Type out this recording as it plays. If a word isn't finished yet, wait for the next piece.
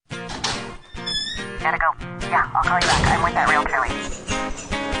Gotta go. Yeah, I'll call you back. I'm with that realtor lady.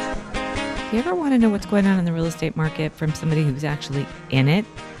 Do you ever want to know what's going on in the real estate market from somebody who's actually in it?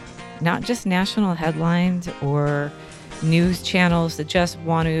 Not just national headlines or news channels that just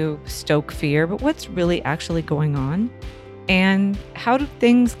want to stoke fear, but what's really actually going on? And how do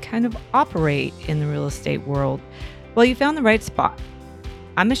things kind of operate in the real estate world? Well, you found the right spot.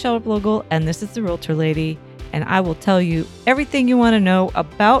 I'm Michelle Blogel, and this is the Realtor Lady, and I will tell you everything you want to know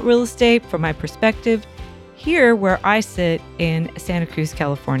about real estate from my perspective here where I sit in Santa Cruz,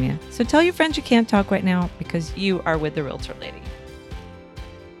 California. So tell your friends you can't talk right now because you are with the Realtor Lady.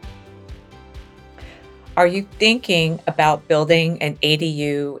 Are you thinking about building an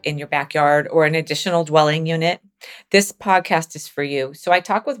ADU in your backyard or an additional dwelling unit? This podcast is for you. So I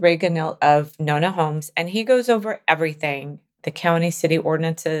talk with Ray Gunnell of NONNA Homes, and he goes over everything: the county, city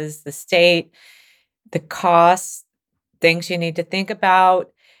ordinances, the state, the costs, things you need to think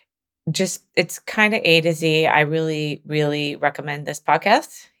about. Just, it's kind of A to Z. I really, really recommend this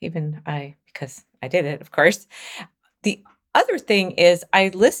podcast, because I did it, of course. The other thing is I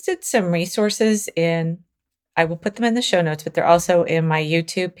listed some resources I will put them in the show notes, but they're also in my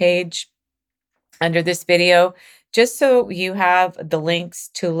YouTube page under this video, just so you have the links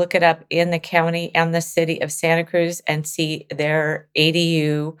to look it up in the county and the city of Santa Cruz and see their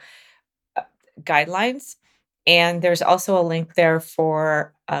ADU guidelines. And there's also a link there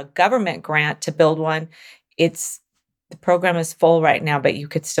for a government grant to build one. The program is full right now, but you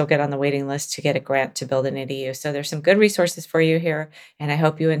could still get on the waiting list to get a grant to build an ADU. So there's some good resources for you here, and I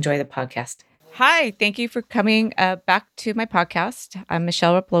hope you enjoy the podcast. Hi, thank you for coming back to my podcast. I'm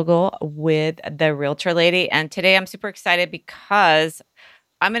Michelle Blogel with the Realtor Lady, and today I'm super excited because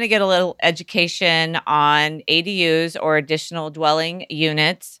I'm going to get a little education on ADUs or additional dwelling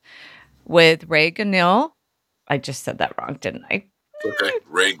units with Ray Gunnell. I just said that wrong, didn't I? Okay,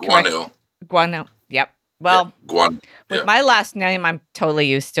 Ray Gunnell. Gunnell, yep. Well, with my last name, I'm totally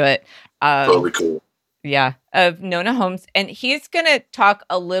used to it. Totally cool. Yeah, of NONNA Homes. And he's going to talk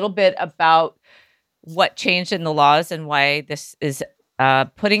a little bit about what changed in the laws and why this is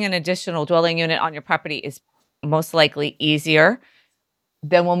putting an additional dwelling unit on your property is most likely easier.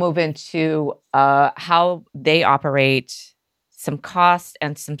 Then we'll move into how they operate, some costs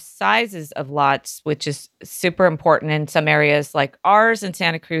and some sizes of lots, which is super important in some areas like ours in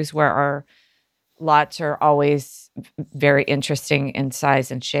Santa Cruz, where our lots are always very interesting in size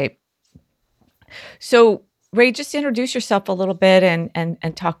and shape. So, Ray, just introduce yourself a little bit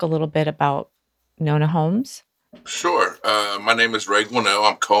and talk a little bit about NONNA Homes. Sure. My name is Ray Gunnell.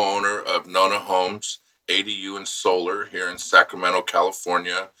 I'm co-owner of NONNA Homes, ADU and Solar here in Sacramento,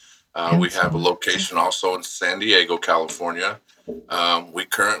 California. We have a location also in San Diego, California. We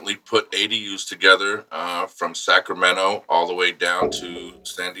currently put ADUs together from Sacramento all the way down to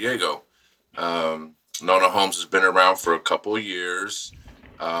San Diego. NONNA Homes has been around for a couple of years.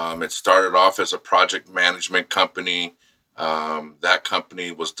 It started off as a project management company. That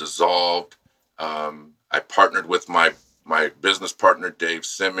company was dissolved. I partnered with my business partner, Dave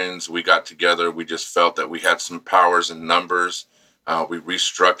Simmons. We got together. We just felt that we had some powers in numbers. We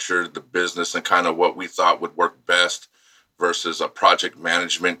restructured the business and kind of what we thought would work best versus a project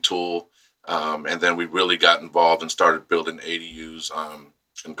management tool. And then we really got involved and started building ADUs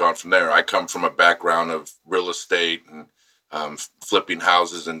and gone from there. I come from a background of real estate and flipping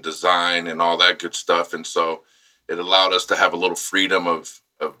houses and design and all that good stuff. And so it allowed us to have a little freedom of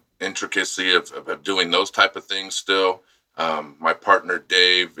intricacy of doing those type of things still. My partner,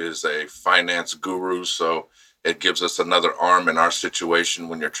 Dave, is a finance guru, so it gives us another arm in our situation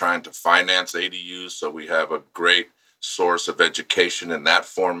when you're trying to finance ADUs. So we have a great source of education in that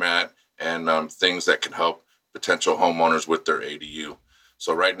format and things that can help potential homeowners with their ADU.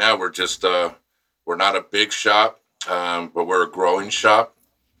 So right now we're just, we're not a big shop, but we're a growing shop.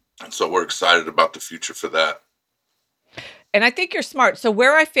 And so we're excited about the future for that. And I think you're smart. So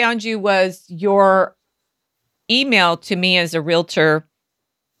where I found you was your email to me as a realtor,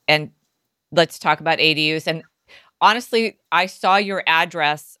 and let's talk about ADUs. And honestly, I saw your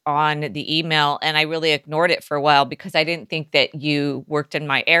address on the email and I really ignored it for a while because I didn't think that you worked in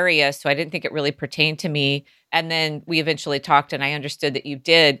my area. So I didn't think it really pertained to me. And then we eventually talked and I understood that you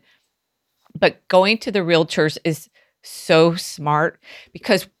did. But going to the realtors is so smart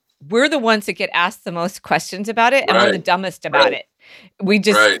because we're the ones that get asked the most questions about it and we're the dumbest about it.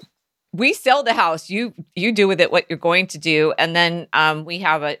 We sell the house. You do with it what you're going to do. And then we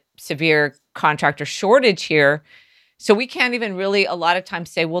have a severe contractor shortage here. So we can't even really a lot of times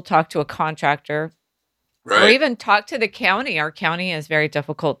say we'll talk to a contractor or even talk to the county. Our county is very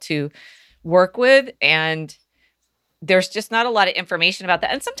difficult to work with. And there's just not a lot of information about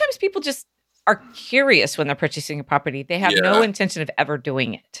that. And sometimes people just are curious when they're purchasing a property. They have no Yeah. intention of ever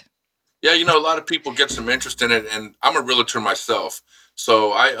doing it. Yeah, a lot of people get some interest in it, and I'm a realtor myself,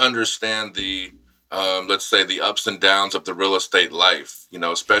 so I understand let's say, the ups and downs of the real estate life.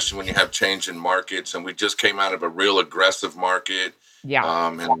 Especially when you have change in markets, and we just came out of a real aggressive market, Yeah.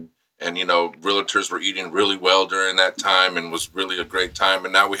 and realtors were eating really well during that time, and was really a great time.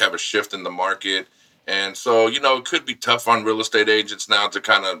 And now we have a shift in the market, and so it could be tough on real estate agents now to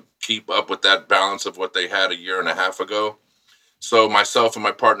kind of keep up with that balance of what they had a year and a half ago. So myself and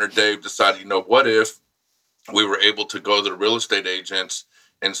my partner Dave decided, what if we were able to go to the real estate agents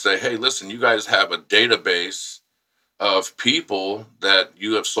and say, hey, listen, you guys have a database of people that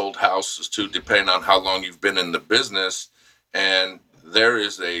you have sold houses to, depending on how long you've been in the business. And there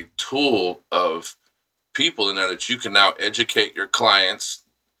is a tool of people in there that you can now educate your clients,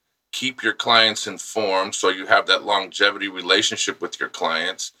 keep your clients informed so you have that longevity relationship with your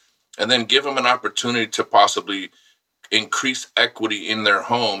clients, and then give them an opportunity to possibly increase equity in their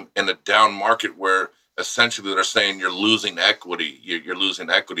home in a down market where essentially they're saying you're losing equity. You're losing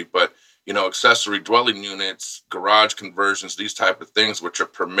equity. But, accessory dwelling units, garage conversions, these type of things, which are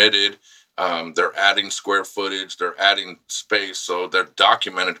permitted, they're adding square footage, they're adding space, so they're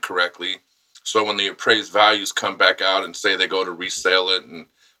documented correctly. So when the appraised values come back out and say they go to resell it and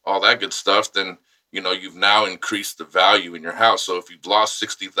all that good stuff, then you've now increased the value in your house. So if you've lost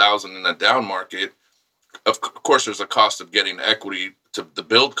 60,000 in a down market, of course, there's a cost of getting equity to the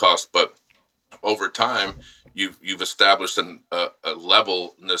build cost, but over time, you've established a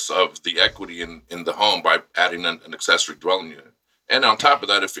levelness of the equity in the home by adding an accessory dwelling unit. And on top of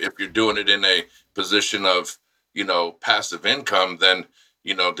that, if you're doing it in a position of passive income, then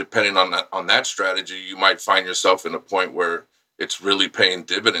depending on that strategy, you might find yourself in a point where it's really paying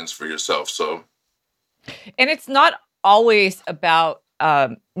dividends for yourself. So, and it's not always about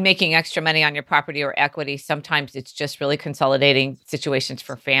making extra money on your property or equity. Sometimes it's just really consolidating situations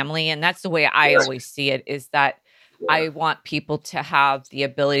for family. And that's the way I always see it, is that I want people to have the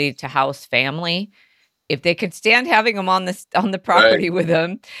ability to house family. If they could stand having them on the property with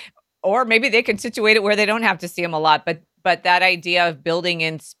them, or maybe they can situate it where they don't have to see them a lot. But that idea of building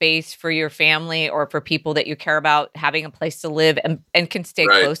in space for your family or for people that you care about, having a place to live and can stay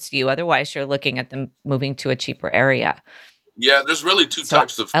close to you. Otherwise, you're looking at them moving to a cheaper area. Yeah, there's really two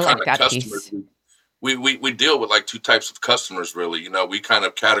types of I like kind of that customers. piece. We deal with like two types of customers, really. We kind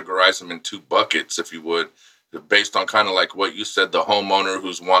of categorize them in two buckets, if you would, based on kind of like what you said, the homeowner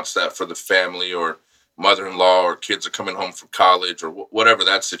who wants that for the family, or mother-in-law, or kids are coming home from college, or whatever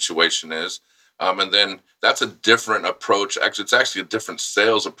that situation is. And then that's a different approach. Actually, it's actually a different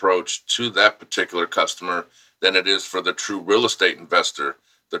sales approach to that particular customer than it is for the true real estate investor.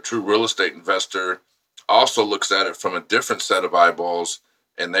 The true real estate investor also looks at it from a different set of eyeballs,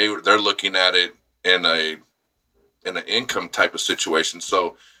 and they're looking at it in an income type of situation.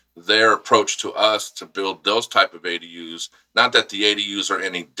 So their approach to us to build those type of ADUs, not that the ADUs are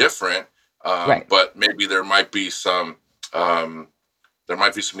any different, but maybe there might be some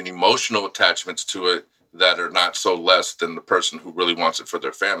emotional attachments to it that are not so less than the person who really wants it for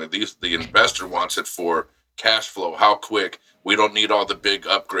their family. The investor wants it for cash flow. How quick? We don't need all the big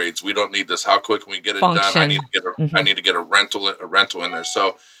upgrades. We don't need this. How quick can we get it done? I need to get a rental in there.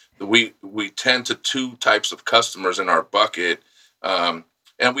 So we tend to two types of customers in our bucket, and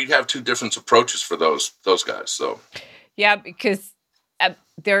we have two different approaches for those guys. So yeah, because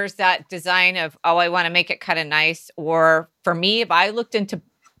there's that design of, I want to make it kind of nice. Or for me, if I looked into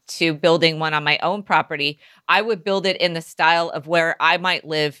building one on my own property, I would build it in the style of where I might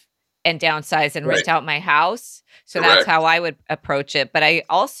live and downsize and rent out my house. So that's how I would approach it. But I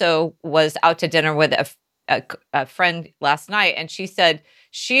also was out to dinner with a friend last night, and she said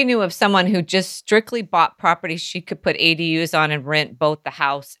she knew of someone who just strictly bought properties she could put ADUs on and rent both the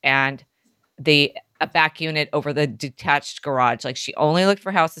house and a back unit over the detached garage. Like, she only looked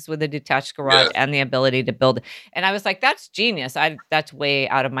for houses with a detached garage and the ability to build. And I was like, that's genius. That's way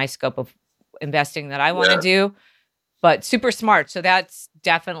out of my scope of investing that I want to do, but super smart. So that's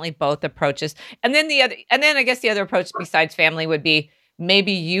definitely both approaches. And then I guess the other approach besides family would be,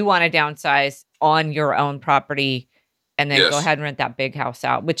 maybe you want to downsize on your own property and then go ahead and rent that big house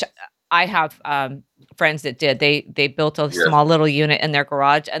out, which I have friends that did. They built a small little unit in their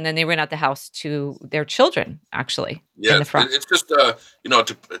garage, and then they rent out the house to their children, actually. Yeah, in the front. It's just to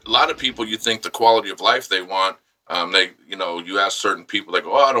a lot of people, you think the quality of life they want. You ask certain people, they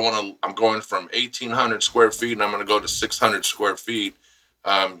go, I don't want to. I'm going from 1,800 square feet, and I'm going to go to 600 square feet.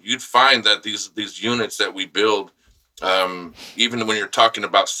 You'd find that these units that we build, even when you're talking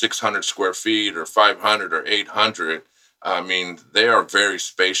about 600 square feet or 500 or 800. I mean, they are very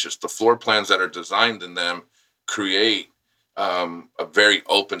spacious. The floor plans that are designed in them create a very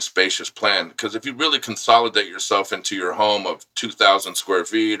open, spacious plan. Because if you really consolidate yourself into your home of 2,000 square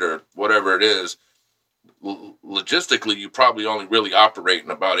feet or whatever it is, logistically, you probably only really operate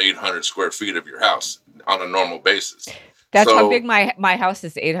in about 800 square feet of your house on a normal basis. That's how big So, my house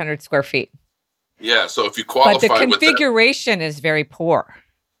is, 800 square feet. yeah, so if you But the qualify with that, configuration is very poor.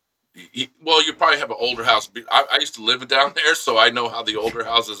 well, you probably have an older house. I used to live down there, so I know how the older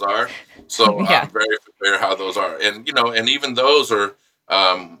houses are. So Yeah. I'm very familiar how those are, and and even those are.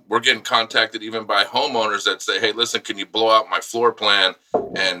 We're getting contacted even by homeowners that say, "Hey, listen, can you blow out my floor plan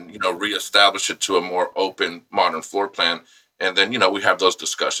and reestablish it to a more open, modern floor plan?" And then we have those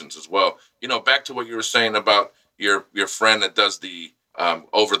discussions as well. Back to what you were saying about your friend that does the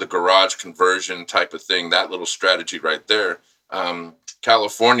over the garage conversion type of thing. That little strategy right there.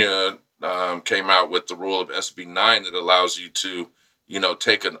 California came out with the rule of SB 9 that allows you to,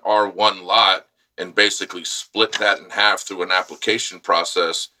 take an R1 lot and basically split that in half through an application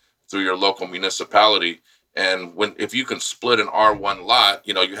process through your local municipality. And if you can split an R1 lot,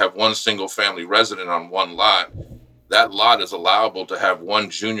 you have one single family resident on one lot. That lot is allowable to have one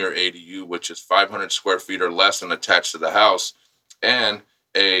junior ADU, which is 500 square feet or less and attached to the house, and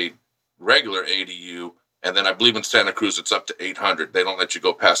a regular ADU. And then I believe in Santa Cruz, it's up to 800. They don't let you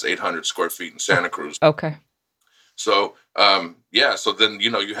go past 800 square feet in Santa Cruz. Okay. So, yeah. So then,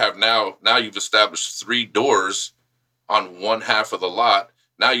 you have now you've established 3 doors on one half of the lot.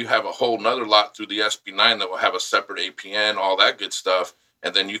 Now you have a whole nother lot through the SB 9 that will have a separate APN, all that good stuff.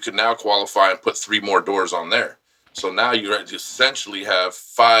 And then you can now qualify and put 3 more doors on there. So now you essentially have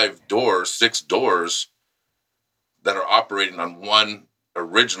 5 doors, 6 doors that are operating on one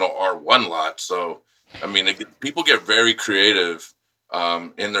original R1 lot. So, I mean, people get very creative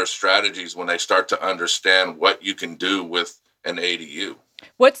in their strategies when they start to understand what you can do with an ADU.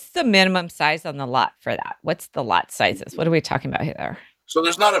 What's the minimum size on the lot for that? What's the lot sizes? What are we talking about here? So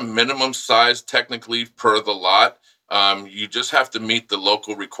there's not a minimum size technically per the lot. You just have to meet the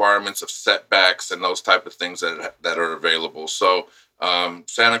local requirements of setbacks and those type of things that are available. So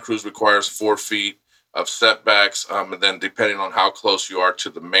Santa Cruz requires 4 feet of setbacks, and then depending on how close you are to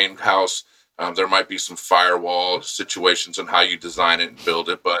the main house, there might be some firewall situations on how you design it and build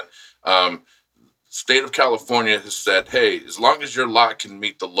it. But state of California has said, hey, as long as your lot can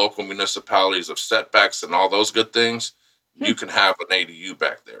meet the local municipalities of setbacks and all those good things, you can have an ADU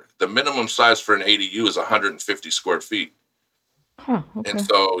back there. The minimum size for an ADU is 150 square feet. Huh, okay. And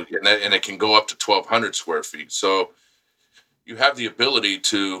so, and it can go up to 1,200 square feet. So you have the ability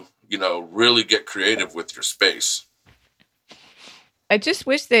to, really get creative with your space. I just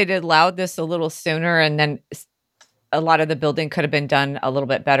wish they'd allowed this a little sooner, and then a lot of the building could have been done a little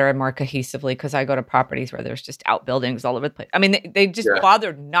bit better and more cohesively, because I go to properties where there's just outbuildings all over the place. I mean, they just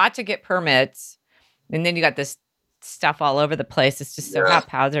bothered not to get permits, and then you got this stuff all over the place. It's just so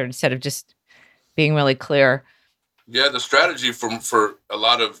haphazard instead of just being really clear. Yeah, the strategy for a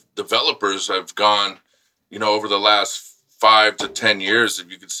lot of developers have gone, over the last 5 to 10 years. If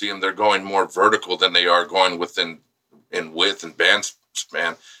you can see them, they're going more vertical than they are going in width and band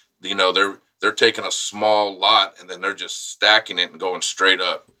span. They're taking a small lot and then they're just stacking it and going straight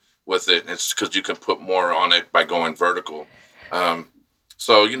up with it. And it's because you can put more on it by going vertical.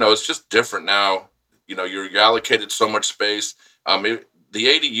 So it's just different now. You're allocated so much space. The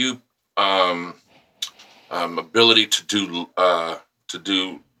ADU ability to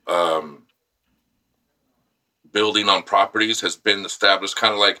do building on properties has been established,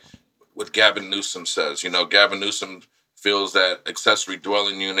 kind of like what Gavin Newsom says. Gavin Newsom feels that accessory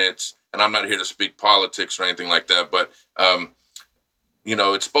dwelling units, and I'm not here to speak politics or anything like that, but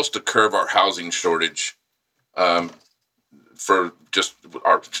it's supposed to curb our housing shortage for just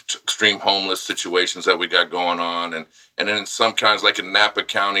our extreme homeless situations that we got going on, and then in some kinds, like in Napa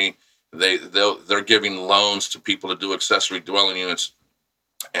County, they're giving loans to people to do accessory dwelling units,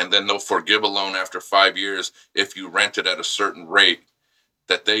 and then they'll forgive a loan after 5 years if you rent it at a certain rate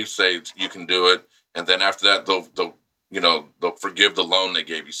that they say you can do it, and then after that they'll forgive the loan they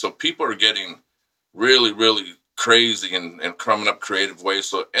gave you. So people are getting really, really crazy and coming up creative ways.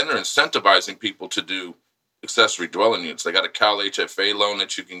 So, and they're incentivizing people to do accessory dwelling units. They got a Cal HFA loan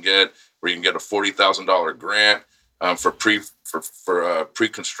that you can get, where you can get a $40,000 grant for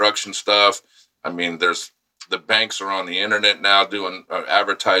pre-construction stuff. I mean, the banks are on the internet now doing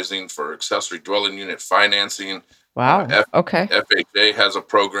advertising for accessory dwelling unit financing. Wow. Okay. FHA has a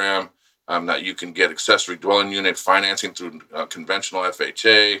program that you can get accessory dwelling unit financing through conventional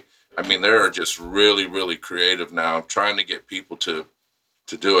FHA. I mean, they're just really, really creative now, trying to get people to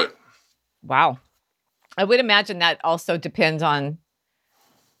do it. Wow. I would imagine that also depends on,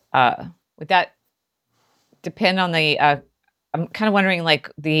 would that depend on the, I'm kind of wondering like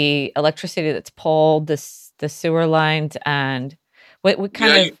the electricity that's pulled, the sewer lines, and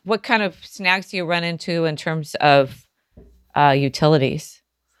Yeah, what kind of snags do you run into in terms of utilities?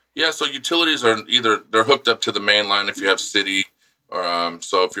 yeah. So utilities are either they're hooked up to the main line if you have city, or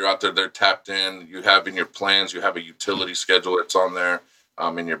so if you're out there, they're tapped in. You have in your plans, you have a utility schedule that's on there,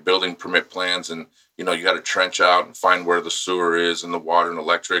 in your building permit plans, and you got to trench out and find where the sewer is and the water and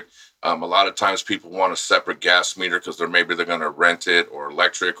electric. A lot of times people want a separate gas meter because they're going to rent it or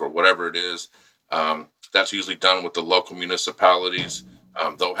electric or whatever it is. That's usually done with the local municipalities.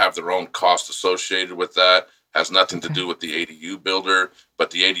 They'll have their own cost associated with that. Has nothing to Okay. do with the ADU builder,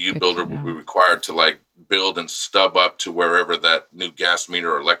 but the ADU Good to builder will be know. required to like build and stub up to wherever that new gas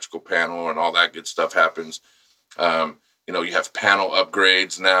meter or electrical panel and all that good stuff happens. Um, you have panel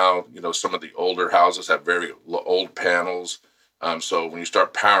upgrades now. Some of the older houses have very old panels. So when you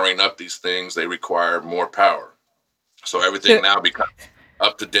start powering up these things, they require more power. So everything So, now becomes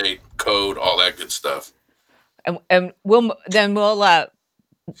up to date code, all that good stuff. and we'll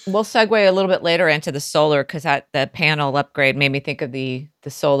segue a little bit later into the solar because that the panel upgrade made me think of the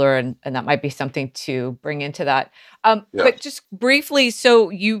solar, and that might be something to bring into that. Yeah. But just briefly, so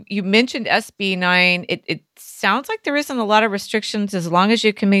you mentioned SB 9. It sounds like there isn't a lot of restrictions as long as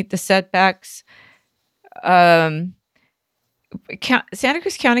you can meet the setbacks. Um, Santa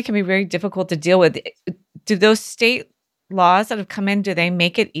Cruz County can be very difficult to deal with. Do those state laws that have come in, do they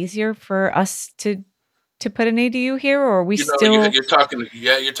make it easier for us to put an ADU here, or are we still?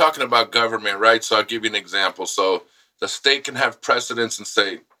 You're talking about government, right? So I'll give you an example. So the state can have precedents and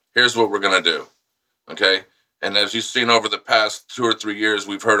say, here's what we're going to do. Okay. And as you've seen over the past 2 or 3 years,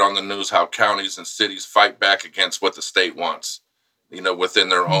 we've heard on the news how counties and cities fight back against what the state wants, within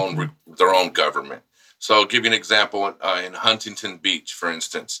Mhm. their own government. So I'll give you an example in Huntington Beach, for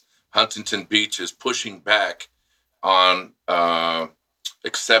instance. Huntington Beach is pushing back on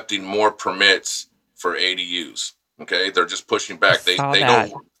accepting more permits for ADUs. Okay, they're just pushing I back. saw They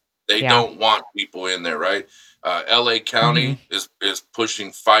that. Yeah. don't want people in there, right? LA Mhm. County is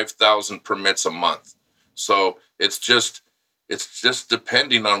pushing 5,000 permits a month. So it's just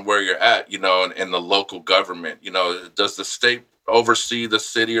depending on where you're at, and the local government. Does the state oversee the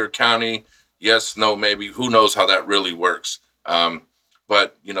city or county? Yes, no, maybe. Who knows how that really works?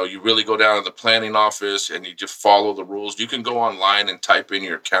 But you really go down to the planning office and you just follow the rules. You can go online and type in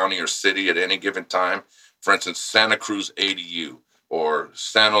your county or city at any given time. For instance, Santa Cruz ADU or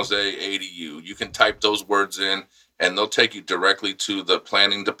San Jose ADU. You can type those words in and they'll take you directly to the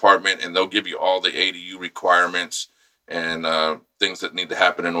planning department and they'll give you all the ADU requirements and things that need to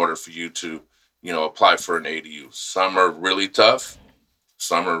happen in order for you to, apply for an ADU. Some are really tough.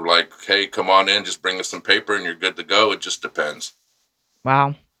 Some are like, hey, come on in, just bring us some paper and you're good to go. It just depends.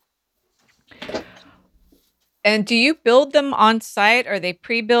 Wow. And do you build them on site? Are they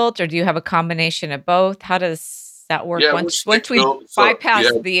pre-built, or do you have a combination of both? How does that work Yeah, we're once stick we built. So yeah,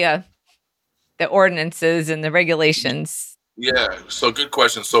 bypass the ordinances and the regulations? yeah. So good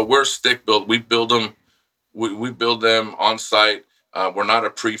question. So we're stick built. We build them. We build them on site. We're not a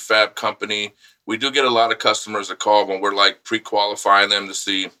prefab company. We do get a lot of customers that call when we're like pre-qualifying them to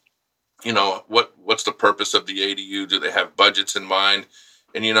see, what's the purpose of the ADU? Do they have budgets in mind?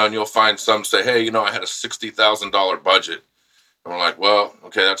 And you'll find some say, hey, I had a $60,000 budget. And we're like, well,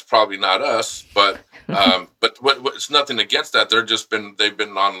 okay, that's probably not us, but it's nothing against that. They've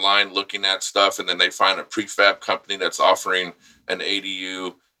been online looking at stuff, and then they find a prefab company that's offering an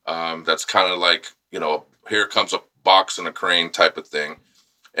ADU. That's kind of like, here comes a box and a crane type of thing.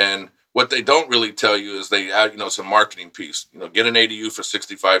 And what they don't really tell you is they add, it's a marketing piece. Get an ADU for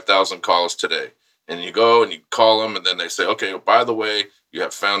 65,000 calls today, and you go and you call them, and then they say, okay, well, by the way, you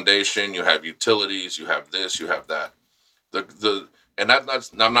have foundation, you have utilities, you have this, you have that. The and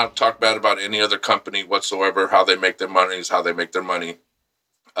I'm not talking bad about any other company whatsoever. How they make their money is how they make their money.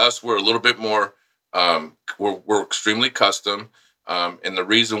 Us, we're a little bit more. We're extremely custom, and the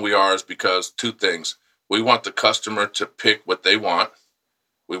reason we are is because two things. We want the customer to pick what they want.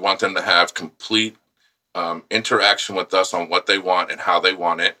 We want them to have complete interaction with us on what they want and how they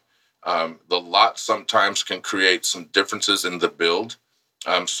want it. The lot sometimes can create some differences in the build.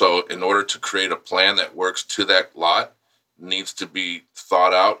 So in order to create a plan that works to that lot, needs to be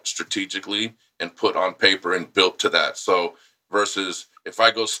thought out strategically and put on paper and built to that. So versus if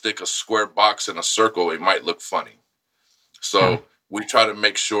I go stick a square box in a circle, it might look funny. Yeah. So we try to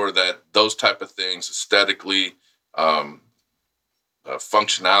make sure that those type of things aesthetically, um,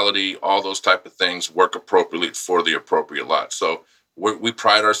 functionality, all those type of things work appropriately for the appropriate lot. So we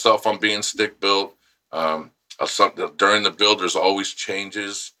pride ourselves on being stick built. During the build, there's always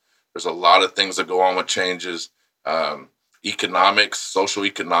changes. There's a lot of things that go on with changes. Um, Social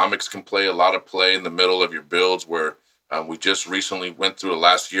economics can play a lot of play in the middle of your builds where we just recently went through the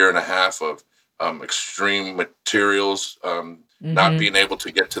last year and a half of extreme materials, not Mm-hmm. being able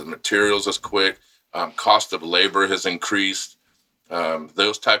to get to the materials as quick. Cost of labor has increased,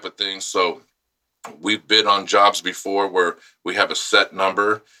 those type of things. So we've bid on jobs before where we have a set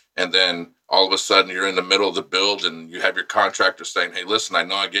number and then all of a sudden you're in the middle of the build and you have your contractor saying, hey, listen, I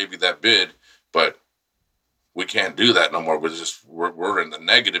know I gave you that bid, but we can't do that no more. We're in the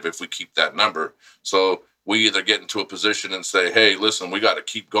negative if we keep that number. So we either get into a position and say, hey, listen, we got to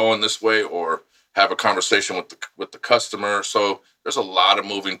keep going this way, or have a conversation with the customer. So there's a lot of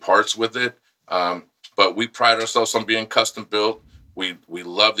moving parts with it. But we pride ourselves on being custom built. We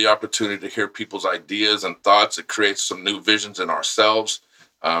love the opportunity to hear people's ideas and thoughts. It creates some new visions in ourselves.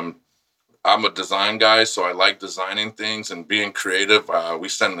 Um, I'm a design guy, so I like designing things and being creative. We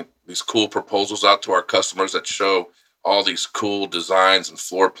send these cool proposals out to our customers that show all these cool designs and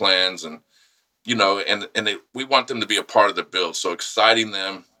floor plans, and we want them to be a part of the build. So exciting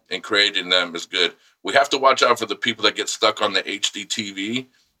them and creating them is good. We have to watch out for the people that get stuck on the HDTV,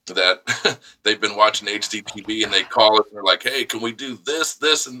 that they've been watching HDTV and they call us and they're like, hey, can we do this,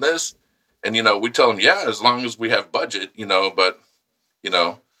 this, and this? And we tell them, yeah, as long as we have budget, but you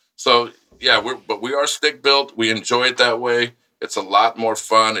know. So yeah, we are stick built. We enjoy it that way. It's a lot more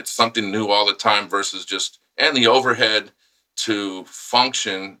fun. It's something new all the time versus and the overhead to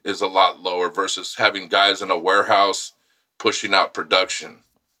function is a lot lower versus having guys in a warehouse pushing out production.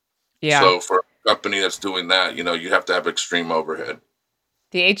 Yeah. So for a company that's doing that, you have to have extreme overhead.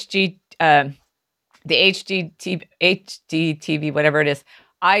 The HDTV, whatever it is,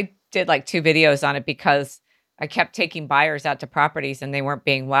 I did like 2 videos on it because I kept taking buyers out to properties and they weren't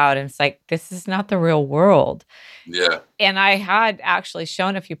being wowed. And it's like, this is not the real world. Yeah. And I had actually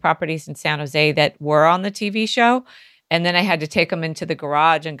shown a few properties in San Jose that were on the TV show. And then I had to take them into the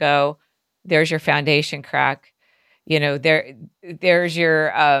garage and go, there's your foundation crack. There's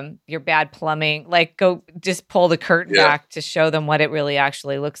your bad plumbing. Like, go just pull the curtain Yeah. back to show them what it really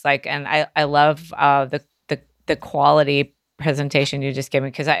actually looks like. And I love the quality presentation you just gave me,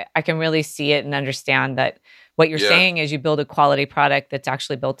 because I can really see it and understand that what you're Yeah. saying is you build a quality product that's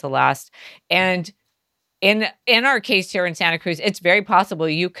actually built to last. And in our case here in Santa Cruz, it's very possible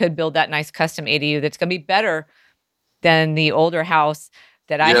you could build that nice custom ADU that's going to be better than the older house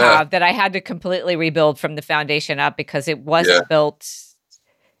that I Yeah. have, that I had to completely rebuild from the foundation up because it wasn't built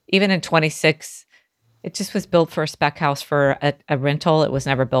even in 26. It just was built for a spec house for a rental. It was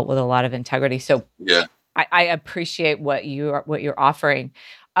never built with a lot of integrity. So Yeah. I appreciate what you're offering.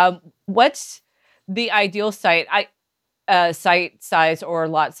 What's the ideal site size or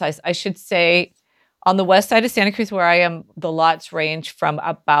lot size? I should say, on the west side of Santa Cruz, where I am, the lots range from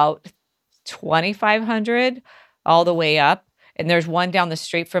about 2,500 all the way up. And there's one down the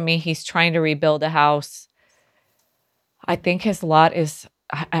street from me. He's trying to rebuild a house. I think his lot is,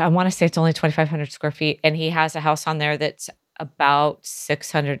 I want to say it's only 2,500 square feet. And he has a house on there that's about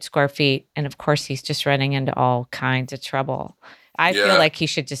 600 square feet. And of course, he's just running into all kinds of trouble. I feel like he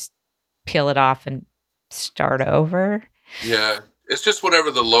should just peel it off and start over. Yeah. It's just whatever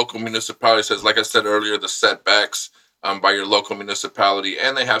the local municipality says. Like I said earlier, the setbacks by your local municipality.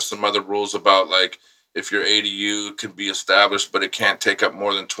 And they have some other rules about, like, if your ADU can be established, but it can't take up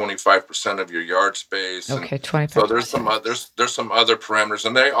more than 25% of your yard space. Okay, And 25%. so there's some other parameters,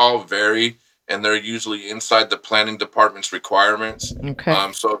 and they all vary, and they're usually inside the planning department's requirements.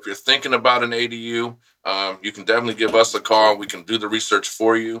 Okay. So if you're thinking about an ADU, you can definitely give us a call. We can do the research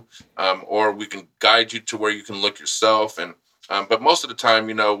for you, or we can guide you to where you can look yourself. And but most of the time,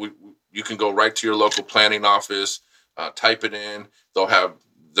 you can go right to your local planning office, type it in.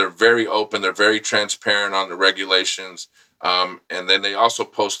 They're very open. They're very transparent on the regulations. And then they also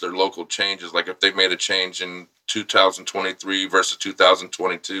post their local changes. Like if they made a change in 2023 versus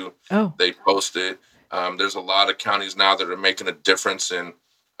 2022, they post it. There's a lot of counties now that are making a difference in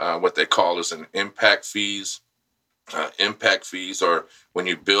what they call as an impact fees. Impact fees are when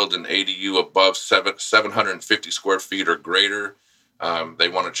you build an ADU above 750 square feet or greater. They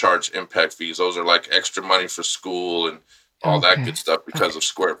want to charge impact fees. Those are like extra money for school and all that good stuff because of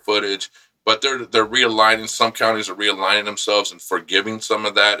square footage. But they're realigning. Some counties are realigning themselves and forgiving some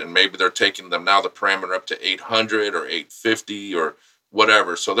of that, and maybe they're taking them now the parameter up to 800 or 850 or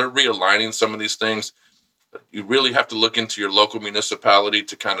whatever. So they're realigning some of these things. You really have to look into your local municipality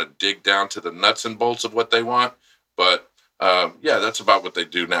to kind of dig down to the nuts and bolts of what they want. But that's about what they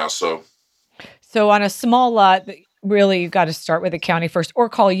do now. So on a small lot, really, you got to start with the county first, or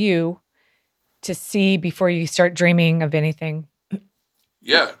call you to see before you start dreaming of anything?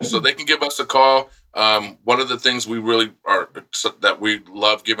 Yeah, so they can give us a call. One of the things we really are that we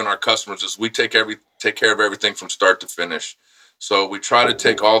love giving our customers is we take care of everything from start to finish. So we try to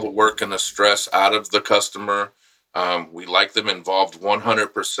take all the work and the stress out of the customer. We like them involved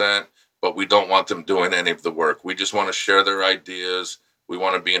 100%, but we don't want them doing any of the work. We just want to share their ideas. We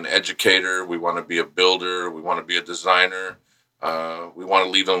want to be an educator. We want to be a builder. We want to be a designer. We want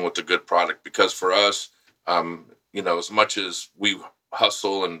to leave them with a good product because for us, as much as we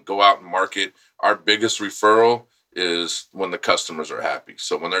hustle and go out and market, our biggest referral is when the customers are happy.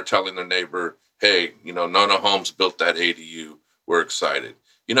 So when they're telling their neighbor, hey, Nona Homes built that ADU, we're excited.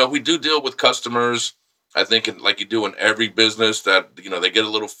 We do deal with customers, I think, like you do in every business that, they get a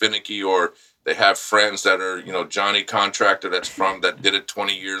little finicky or they have friends that are, Johnny contractor that did it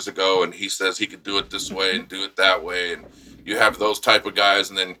 20 years ago. And he says he could do it this way and do it that way. And you have those type of guys.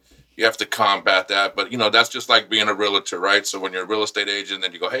 And then you have to combat that. But, that's just like being a realtor, right? So when you're a real estate agent,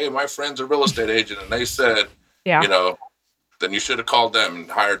 then you go, hey, my friend's a real estate agent. And they said, Yeah. then you should have called them and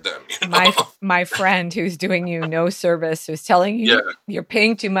hired them. My friend who's doing you no service, who's telling you you're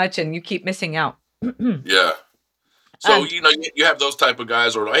paying too much and you keep missing out. Yeah. So, you have those type of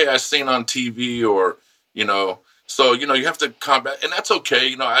guys or, hey, I seen on TV or, so, you have to combat, and that's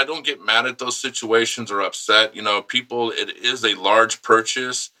okay. I don't get mad at those situations or upset. People, it is a large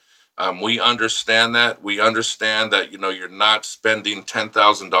purchase. We understand that. We understand that, you're not spending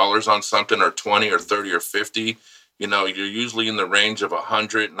 $10,000 on something or 20 or 30 or 50. You're usually in the range of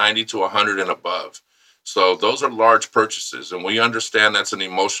 190 to 100 and above. So those are large purchases, and we understand that's an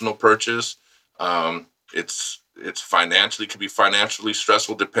emotional purchase. It's financially, could be financially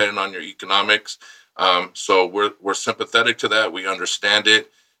stressful depending on your economics. So we're sympathetic to that. We understand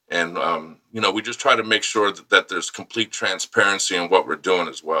it. And, we just try to make sure that there's complete transparency in what we're doing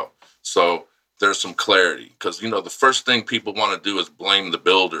as well. So there's some clarity because, the first thing people want to do is blame the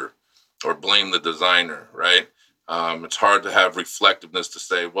builder or blame the designer, right? It's hard to have reflectiveness to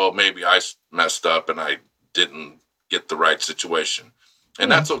say, well, maybe I messed up and I didn't get the right situation.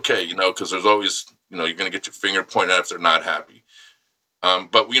 And that's okay, because there's always, you're going to get your finger pointed at if they're not happy.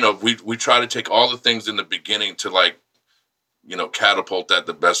 But, we try to take all the things in the beginning to catapult that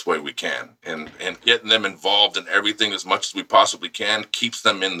the best way we can. And getting them involved in everything as much as we possibly can keeps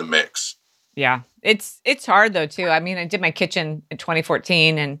them in the mix. Yeah. It's hard though, too. I mean, I did my kitchen in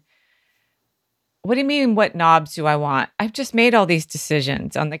 2014 and what do you mean, what knobs do I want? I've just made all these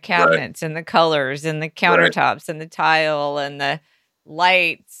decisions on the cabinets and the colors and the countertops and the tile and the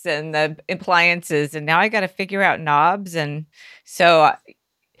lights and the appliances. And now I got to figure out knobs. And so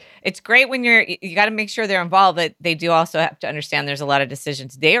it's great when you got to make sure they're involved, but they do also have to understand there's a lot of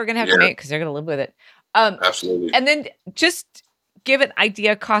decisions they are going to have to make because they're going to live with it. Absolutely. And then just give an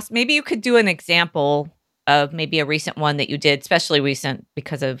idea cost. Maybe you could do an example of maybe a recent one that you did, especially recent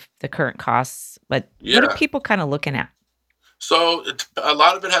because of the current costs. But what are people kind of looking at? So a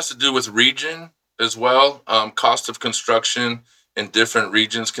lot of it has to do with region as well. Cost of construction in different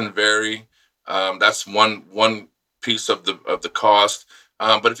regions can vary. That's one piece of the cost.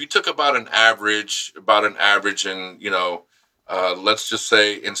 But if you took about an average in, let's just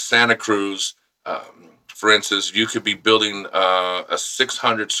say in Santa Cruz, for instance, you could be building a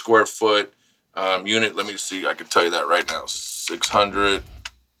 600 square foot unit. Let me see. I can tell you that right now. 600.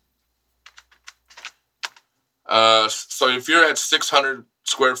 So if you're at 600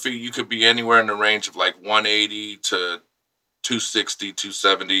 square feet, you could be anywhere in the range of like 180 to 260,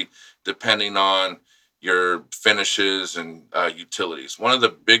 270, depending on your finishes and utilities. One of the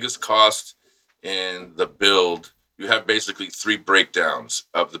biggest costs in the build, you have basically three breakdowns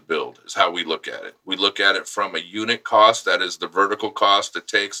of the build is how we look at it. We look at it from a unit cost, that is the vertical cost it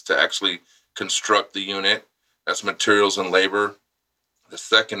takes to actually construct the unit. That's materials and labor. The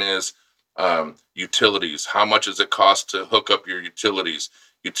second is utilities. How much does it cost to hook up your utilities?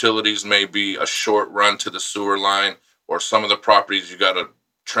 Utilities may be a short run to the sewer line, or some of the properties you got to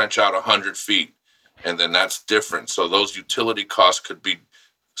trench out 100 feet, and then that's different. So those utility costs could be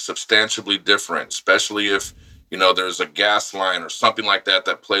substantially different, especially if there's a gas line or something like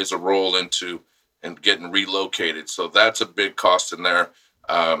that plays a role into and getting relocated. So that's a big cost in there.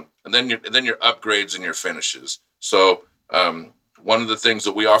 And then your upgrades and your finishes. So one of the things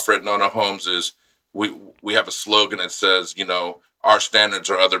that we offer at Nona Homes is we have a slogan that says, our standards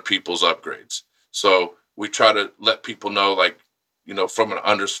are other people's upgrades. So we try to let people know, from an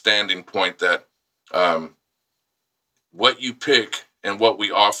understanding point that what you pick and what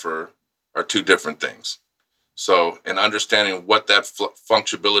we offer are two different things. So in understanding what that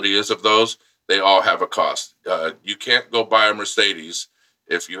functionality is of those, they all have a cost. You can't go buy a Mercedes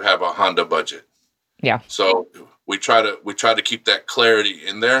if you have a Honda budget. Yeah. So we try to keep that clarity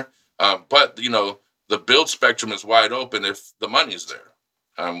in there. But the build spectrum is wide open if the money's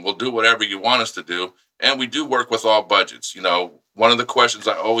there. We'll do whatever you want us to do, and we do work with all budgets. One of the questions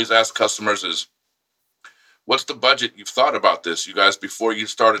I always ask customers is, "What's the budget you've thought about this? You guys, before you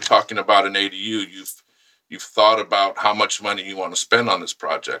started talking about an ADU, you've thought about how much money you want to spend on this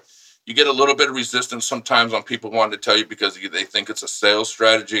project." You get a little bit of resistance sometimes on people wanting to tell you because they think it's a sales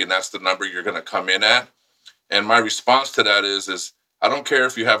strategy and that's the number you're going to come in at. And my response to that is I don't care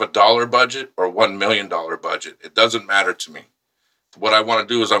if you have $1 budget or $1 million budget. It doesn't matter to me. What I want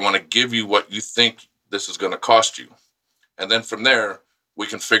to do is I want to give you what you think this is going to cost you. And then from there, we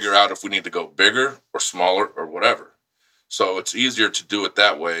can figure out if we need to go bigger or smaller or whatever. So it's easier to do it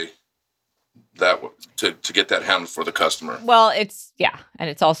that way, to get that handled for the customer. Well, and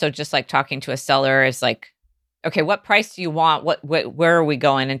it's also just like talking to a seller is like, okay, what price do you want? Where are we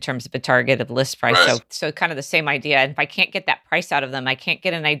going in terms of a targeted list price? Right. So kind of the same idea. And if I can't get that price out of them, I can't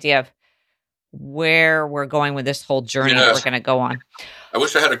get an idea of where we're going with this whole journey that we're going to go on. I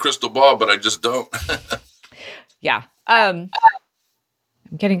wish I had a crystal ball, but I just don't. Yeah. I'm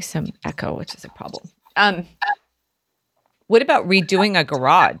getting some echo, which is a problem. What about redoing a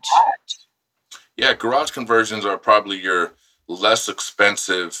garage? Yeah, garage conversions are probably your less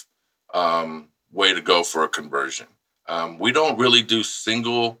expensive way to go for a conversion. We don't really do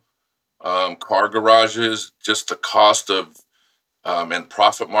single car garages. Just the cost of and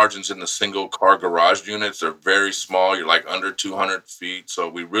profit margins in the single car garage units are very small. You're like under 200 feet. So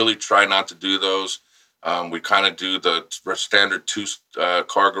we really try not to do those. We kind of do the standard two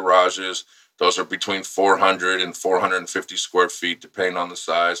car garages. Those are between 400 and 450 square feet, depending on the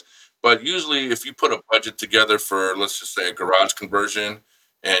size. But usually if you put a budget together for, let's just say, a garage conversion,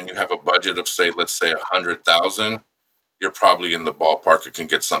 and you have a budget of, let's say 100,000, you're probably in the ballpark. You can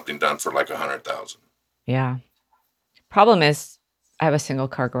get something done for like 100,000. Yeah. Problem is I have a single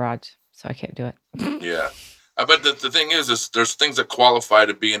car garage, so I can't do it. Yeah. But the thing is there's things that qualify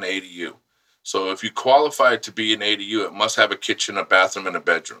to be an ADU. So if you qualify to be an ADU, it must have a kitchen, a bathroom, and a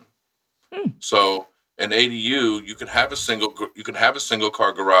bedroom. So an ADU, you can have a single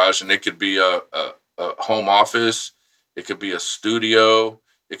car garage, and it could be a home office, it could be a studio,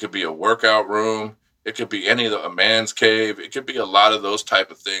 it could be a workout room, it could be a man's cave, it could be a lot of those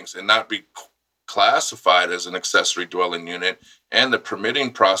type of things, and not be classified as an accessory dwelling unit. And the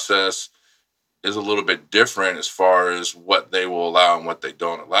permitting process is a little bit different as far as what they will allow and what they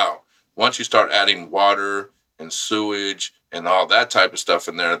don't allow. Once you start adding water and sewage and all that type of stuff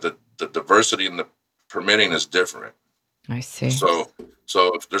in there, the diversity in the permitting is different. I see. So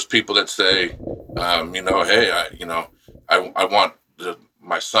if there's people that say, hey, I want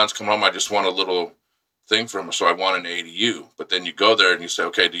my son's come home, I just want a little thing for him, so I want an ADU. But then you go there and you say,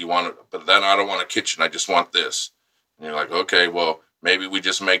 okay, do you want it? But then I don't want a kitchen, I just want this. And you're like, okay, well, maybe we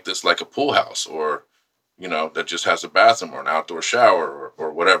just make this like a pool house, or that just has a bathroom or an outdoor shower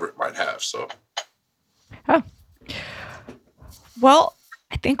or whatever it might have. So. Oh. Well,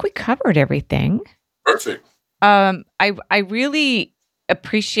 I think we covered everything. Perfect. I really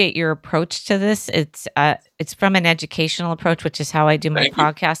appreciate your approach to this. It's from an educational approach, which is how I do my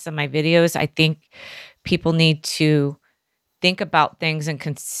podcasts and my videos. I think people need to think about things and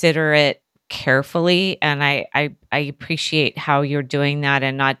consider it carefully. And I appreciate how you're doing that,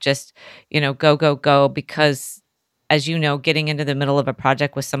 and not just, go, because as you know, getting into the middle of a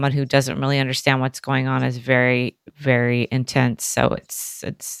project with someone who doesn't really understand what's going on is very, very intense. So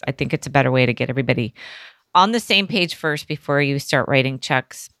I think it's a better way to get everybody on the same page first before you start writing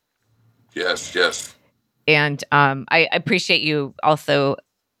checks. Yes. And I appreciate you also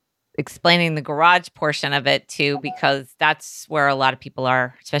explaining the garage portion of it too, because that's where a lot of people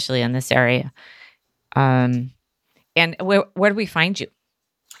are, especially in this area. And where do we find you?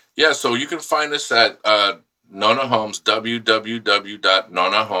 Yeah, so you can find us at NONNA Homes,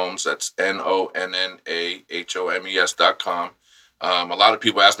 www.nonnahomes, that's NONNAHOMES.com. A lot of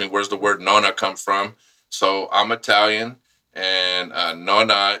people ask me, where's the word Nonna come from? So I'm Italian, and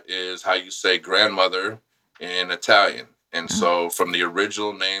Nonna is how you say grandmother in Italian. And so from the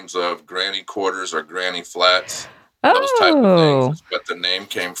original names of Granny Quarters or Granny Flats, those type of things is what the name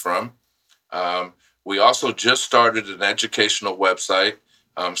came from. We also just started an educational website,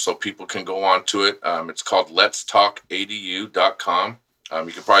 so people can go on to it. It's called letstalkadu.com.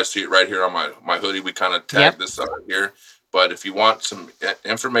 You can probably see it right here on my hoodie. We kind of tagged this out here. But if you want some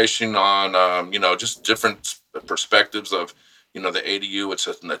information on, just different perspectives of, the ADU,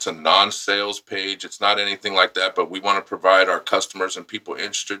 it's a non-sales page. It's not anything like that, but we want to provide our customers and people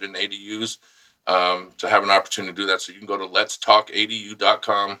interested in ADUs to have an opportunity to do that. So you can go to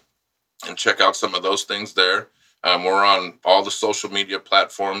letstalkadu.com. and check out some of those things there. We're on all the social media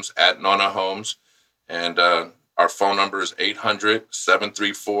platforms at Nonna Homes, and our phone number is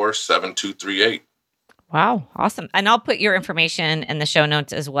 800-734-7238. Wow, awesome. And I'll put your information in the show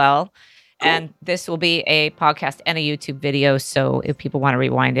notes as well. Cool. And this will be a podcast and a YouTube video. So if people want to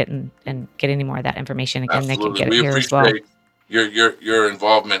rewind it and get any more of that information again, Absolutely. they can get it We here as well. appreciate your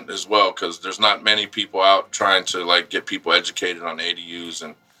involvement as well, because there's not many people out trying to like get people educated on ADUs,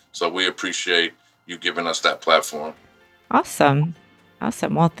 and so we appreciate you giving us that platform. Awesome.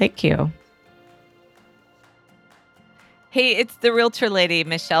 Well, thank you. Hey, it's the realtor lady,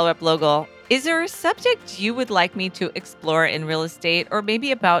 Michelle Replogle. Is there a subject you would like me to explore in real estate, or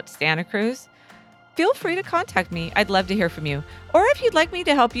maybe about Santa Cruz? Feel free to contact me. I'd love to hear from you. Or if you'd like me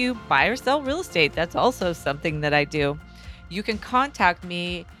to help you buy or sell real estate, that's also something that I do. You can contact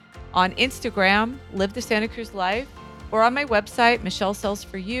me on Instagram, Live the Santa Cruz Life, or on my website,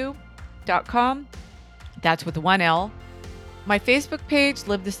 michellesellsforyou.com. That's with one L. My Facebook page,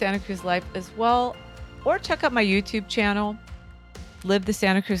 Live the Santa Cruz Life as well. Or check out my YouTube channel, Live the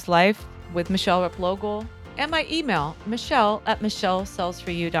Santa Cruz Life with Michelle Replogle, and my email,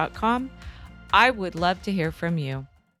 michelle@michellesellsforyou.com. I would love to hear from you.